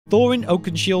Thorin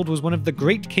Oakenshield was one of the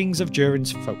great kings of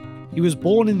Durin's folk. He was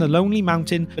born in the Lonely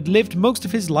Mountain, but lived most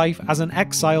of his life as an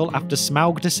exile after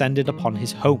Smaug descended upon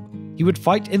his home. He would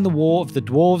fight in the War of the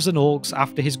Dwarves and Orcs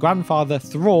after his grandfather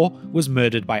Thror was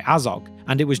murdered by Azog,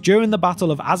 and it was during the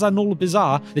Battle of Azanul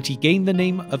Bizarre that he gained the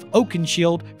name of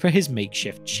Oakenshield for his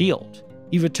makeshift shield.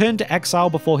 He returned to exile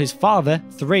before his father,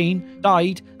 Thrain,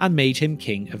 died and made him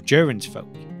king of Durin's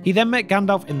folk. He then met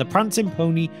Gandalf in the Prancing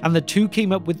Pony, and the two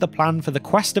came up with the plan for the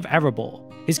quest of Erebor.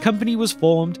 His company was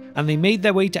formed, and they made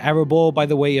their way to Erebor by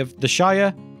the way of the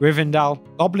Shire, Rivendell,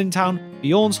 Goblin Town,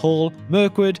 Beorn's Hall,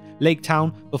 Mirkwood, Lake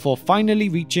Town, before finally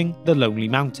reaching the Lonely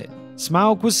Mountain.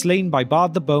 Smaug was slain by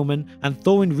Bard the Bowman, and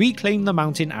Thorin reclaimed the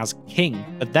mountain as king,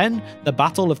 but then the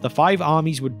Battle of the Five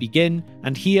Armies would begin,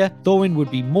 and here Thorin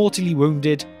would be mortally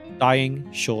wounded,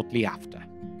 dying shortly after.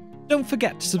 Don't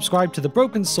forget to subscribe to The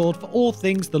Broken Sword for all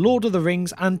things The Lord of the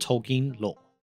Rings and Tolkien lore.